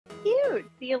cute.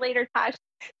 See you later, Tosh.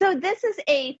 So this is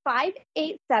a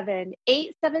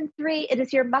 587873. It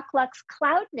is your MUK LUKS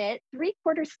Cloud Knit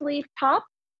 3/4 sleeve top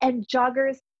and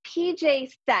joggers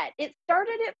PJ set. It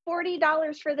started at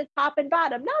 $40 for the top and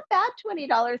bottom. Not bad,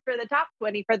 $20 for the top,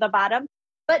 20 for the bottom.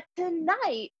 But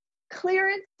tonight,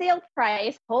 clearance sale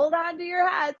price, hold on to your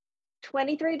hats,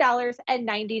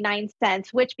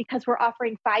 $23.99, which because we're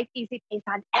offering 5 easy pays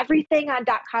on everything on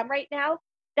 .com right now,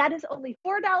 that is only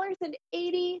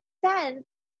 $4.80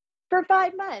 for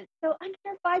 5 months. So under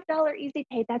 $5 easy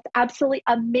pay. That's absolutely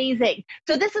amazing.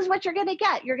 So this is what you're going to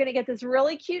get. You're going to get this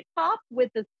really cute top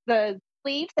with the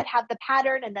sleeves that have the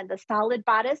pattern and then the solid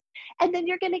bodice. And then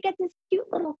you're going to get this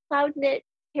cute little cloud knit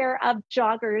pair of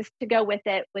joggers to go with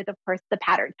it, with, of course, the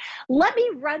pattern. Let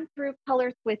me run through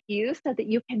colors with you so that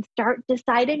you can start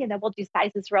deciding, and then we'll do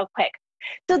sizes real quick.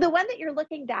 So the one that you're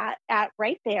looking at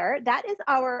right there, that is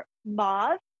our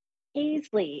mauve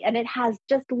paisley, and it has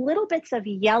just little bits of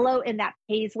yellow in that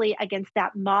paisley against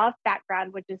that mauve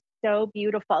background, which is so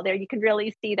beautiful. There, you can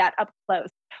really see that up close.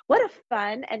 What a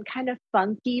fun and kind of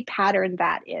funky pattern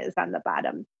that is on the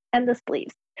bottom and the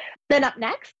sleeves. Then up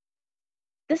next,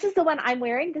 this is the one I'm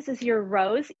wearing. This is your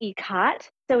rose ikat.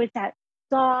 So it's that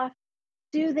soft,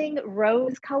 soothing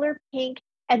rose color pink,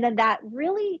 and then that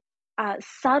really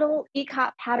subtle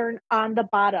ikat pattern on the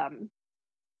bottom.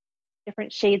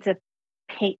 Different shades of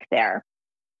pink there.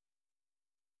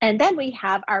 And then we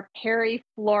have our Perry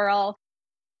floral,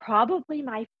 probably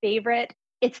my favorite.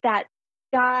 It's that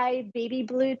sky baby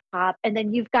blue top, and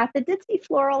then you've got the ditzy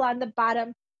floral on the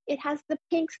bottom. It has the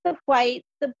pinks, the whites,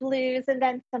 the blues, and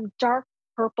then some dark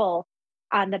purple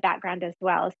on the background as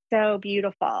well. So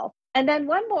beautiful. And then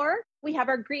one more, we have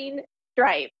our green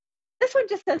stripe. This one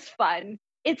just says fun.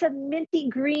 It's a minty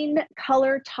green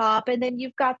color top, and then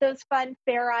you've got those fun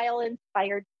Fair Isle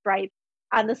inspired stripes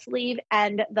on the sleeve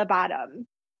and the bottom.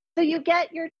 So you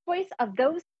get your choice of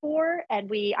those 4, and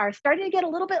we are starting to get a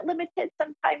little bit limited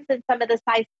sometimes in some of the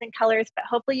sizes and colors, but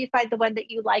hopefully you find the one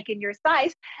that you like in your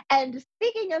size. And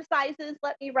speaking of sizes,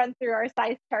 let me run through our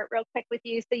size chart real quick with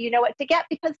you so you know what to get,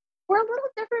 because we're a little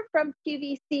different from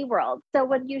QVC world. So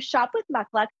when you shop with MUK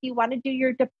LUKS, you want to do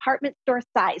your department store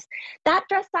size. That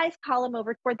dress size column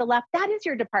over toward the left, that is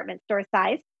your department store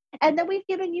size. And then we've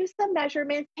given you some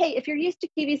measurements. Hey, if you're used to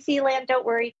QVC land, don't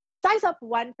worry. Size up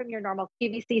 1 from your normal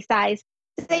QVC size.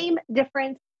 Same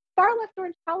difference. Far left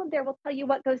orange column there will tell you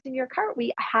what goes in your cart.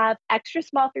 We have extra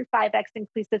small through 5X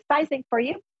inclusive sizing for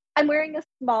you. I'm wearing a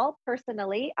small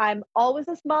personally. I'm always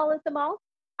a small at the mall.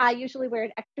 I usually wear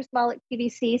an extra small at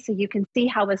QVC so you can see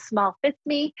how a small fits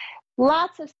me.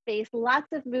 Lots of space,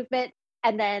 lots of movement.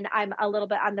 And then I'm a little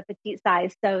bit on the petite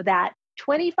size, so that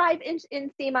 25-inch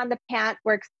inseam on the pant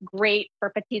works great for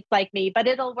petites like me, but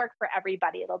it'll work for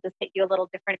everybody. It'll just hit you a little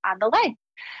different on the leg.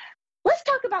 Let's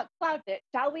talk about cloud knit,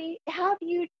 shall we? Have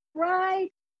you tried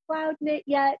cloud knit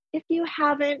yet? If you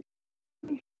haven't,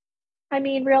 I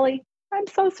mean, really, I'm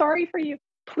so sorry for you.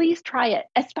 Please try it,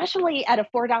 especially at a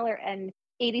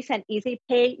 $4.80 easy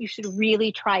pay. You should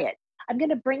really try it. I'm going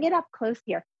to bring it up close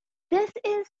here. This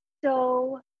is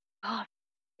so soft.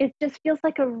 It just feels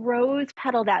like a rose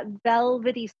petal, that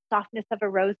velvety softness of a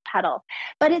rose petal.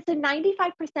 But it's a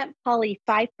 95% poly,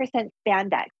 5%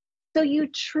 spandex. So you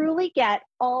truly get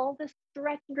all the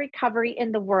stretch and recovery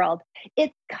in the world.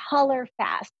 It's color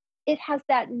fast. It has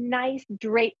that nice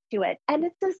drape to it. And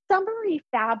it's a summery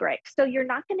fabric. So you're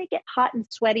not going to get hot and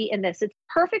sweaty in this. It's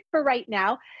perfect for right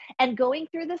now and going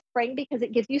through the spring because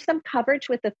it gives you some coverage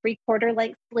with the 3/4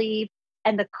 length sleeve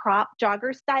and the crop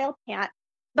jogger style pant.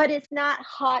 But it's not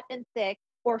hot and thick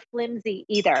or flimsy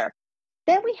either.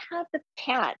 Then we have the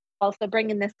pant, also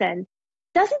bringing this in.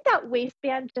 Doesn't that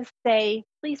waistband just say,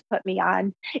 please put me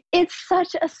on? It's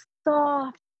such a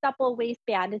soft, supple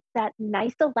waistband. It's that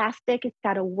nice elastic. It's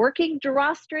got a working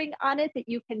drawstring on it that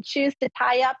you can choose to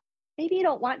tie up. Maybe you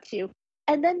don't want to.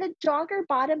 And then the jogger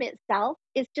bottom itself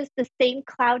is just the same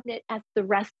cloud knit as the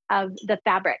rest of the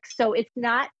fabric. So it's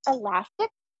not elastic.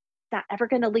 Not ever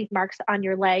going to leave marks on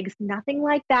your legs, nothing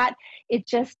like that. It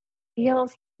just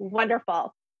feels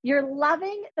wonderful. You're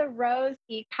loving the rose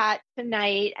ikat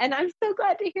tonight, and I'm so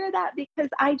glad to hear that because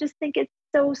I just think it's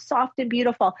so soft and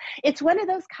beautiful. It's one of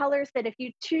those colors that if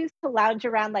you choose to lounge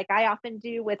around like I often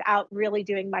do without really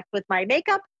doing much with my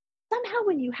makeup, somehow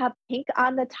when you have pink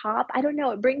on the top, I don't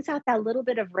know, it brings out that little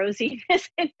bit of rosiness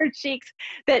in your cheeks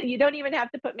that you don't even have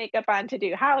to put makeup on to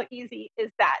do. How easy is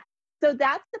that? So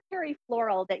that's the Perry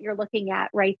floral that you're looking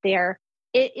at right there.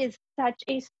 It is such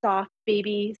a soft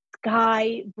baby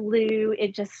sky blue.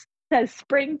 It just says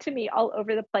spring to me all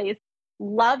over the place.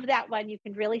 Love that one. You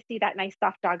can really see that nice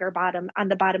soft jogger bottom on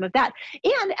the bottom of that.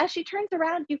 And as she turns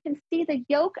around, you can see the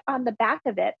yoke on the back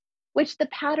of it, which the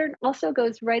pattern also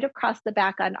goes right across the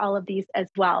back on all of these as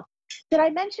well. Did I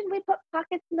mention we put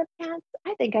pockets in the pants?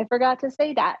 I think I forgot to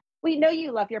say that. We know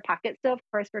you love your pockets, so of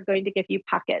course we're going to give you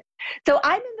pockets. So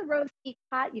I'm in the rose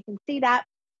peacock. You can see that.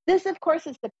 This, of course,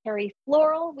 is the Perry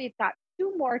floral. We've got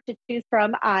two more to choose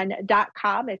from on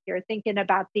 .com if you're thinking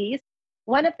about these.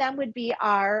 One of them would be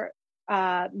our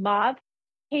mauve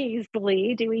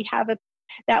paisley. Do we have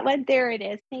that one? There it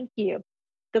is. Thank you.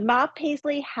 The mauve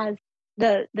paisley has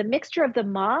the mixture of the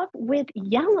mauve with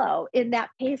yellow in that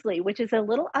paisley, which is a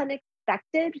little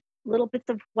unexpected, little bits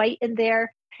of white in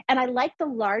there. And I like the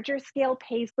larger scale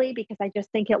paisley because I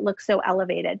just think it looks so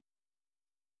elevated.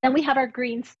 Then we have our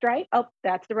green stripe. Oh,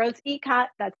 that's the rose ikat.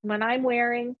 That's the one I'm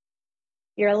wearing.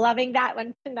 You're loving that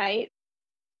one tonight.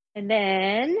 And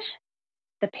then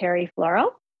the Perry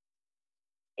floral.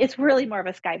 It's really more of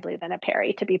a sky blue than a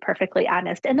Perry, to be perfectly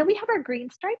honest. And then we have our green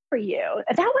stripe for you.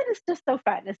 That one is just so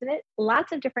fun, isn't it?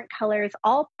 Lots of different colors,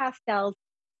 all pastels.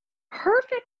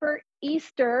 Perfect for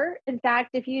Easter. In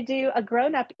fact, if you do a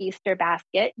grown-up Easter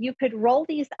basket, you could roll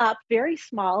these up very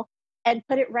small and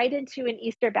put it right into an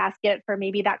Easter basket for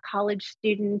maybe that college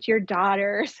student, your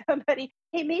daughter, somebody.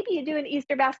 Hey, maybe you do an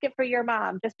Easter basket for your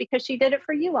mom just because she did it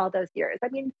for you all those years. I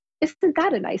mean, isn't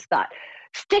that a nice thought?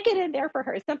 Stick it in there for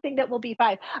her, something that will be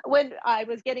fine. When I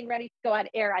was getting ready to go on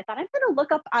air, I thought I'm going to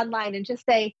look up online and just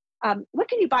say, what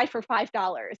can you buy for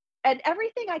 $5? And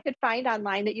everything I could find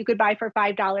online that you could buy for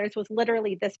 $5 was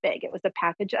literally this big. It was a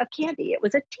package of candy. It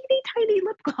was a teeny tiny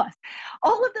lip gloss.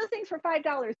 All of those things for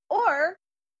 $5. Or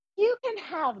you can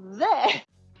have this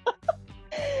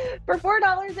for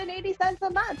 $4.80 a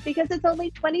month because it's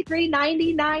only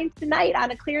 $23.99 tonight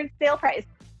on a clearance sale price.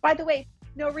 By the way,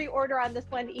 no reorder on this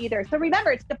one either. So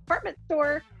remember, it's department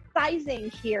store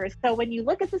sizing here. So when you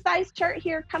look at the size chart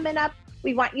here coming up,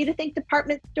 we want you to think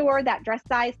department store, that dress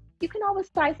size. You can always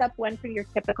size up one for your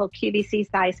typical QVC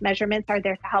size. Measurements are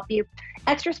there to help you.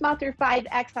 Extra small through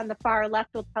 5X on the far left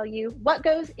will tell you what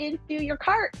goes into your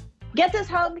cart. Get this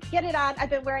home, get it on. I've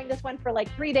been wearing this one for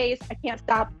like 3 days. I can't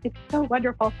stop. It's so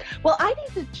wonderful. Well, I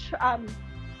need to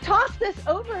toss this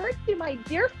over to my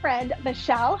dear friend,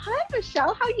 Michelle. Hi,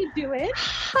 Michelle. How you doing?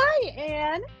 Hi,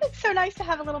 Anne. It's so nice to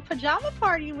have a little pajama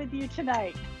party with you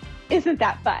tonight. Isn't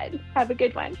that fun? Have a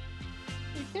good one.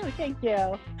 You too. Thank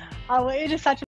you. Oh, it is such a